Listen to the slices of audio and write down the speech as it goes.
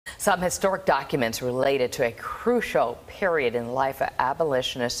Some historic documents related to a crucial period in the life of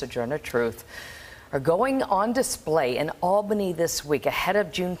abolitionist Sojourner Truth are going on display in Albany this week ahead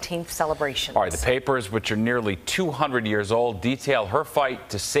of Juneteenth celebrations. All right, the papers, which are nearly 200 years old, detail her fight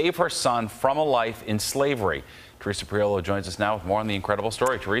to save her son from a life in slavery. Teresa Priolo joins us now with more on the incredible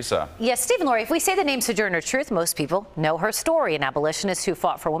story. Teresa. Yes, Steve and Lori, if we say the name Sojourner Truth, most people know her story, an abolitionist who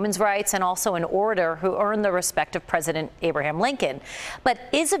fought for women's rights and also an orator who earned the respect of President Abraham Lincoln. But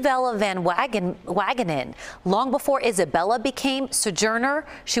Isabella Van Wagenen, long before Isabella became Sojourner,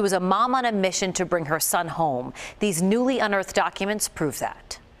 she was a mom on a mission to bring her son home. These newly unearthed documents prove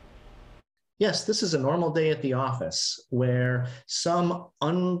that. Yes, this is a normal day at the office where some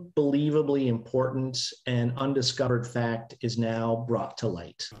unbelievably important and undiscovered fact is now brought to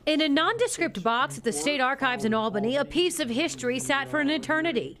light. In a nondescript box at the State Archives in Albany, a piece of history sat for an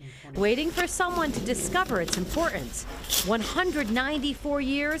eternity, waiting for someone to discover its importance. 194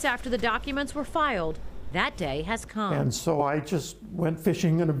 years after the documents were filed, that day has come. And so I just went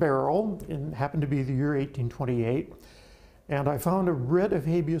fishing in a barrel, and happened to be the year 1828. And I found a writ of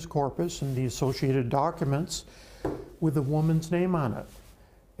habeas corpus and the associated documents with a woman's name on it.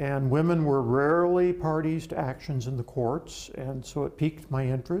 And women were rarely parties to actions in the courts, and so it piqued my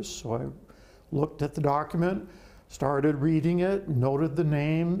interest. So I looked at the document, started reading it, noted the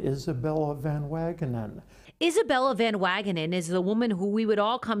name Isabella Van Wagenen. Isabella Van Wagenen is the woman who we would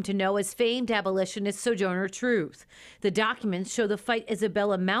all come to know as famed abolitionist Sojourner Truth. The documents show the fight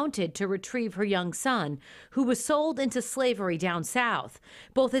Isabella mounted to retrieve her young son, who was sold into slavery down south.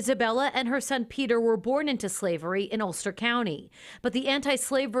 Both Isabella and her son Peter were born into slavery in Ulster County, but the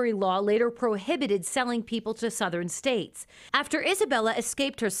anti-slavery law later prohibited selling people to southern states. After Isabella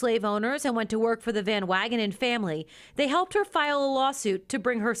escaped her slave owners and went to work for the Van Wagenen family, they helped her file a lawsuit to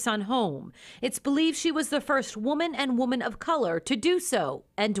bring her son home. It's believed she was the first woman and woman of color to do so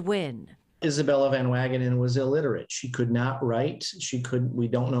and win. Isabella Van Wagenen was illiterate. She could not write. We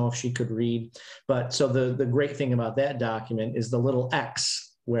don't know if she could read. But so the great thing about that document is the little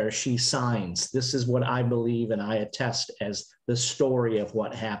X where she signs. This is what I believe and I attest as the story of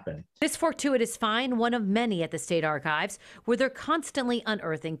what happened. This fortuitous find, one of many at the State Archives, where they're constantly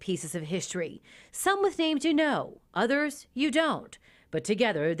unearthing pieces of history. Some with names you know, others you don't. But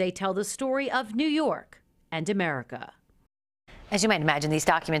together they tell the story of New York and America. As you might imagine, these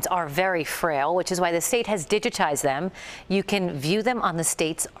documents are very frail, which is why the state has digitized them. You can view them on the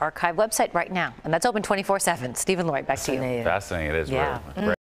state's archive website right now, and that's open 24/7. Steve and Lori, back to you. Fascinating. It is. Yeah. Great.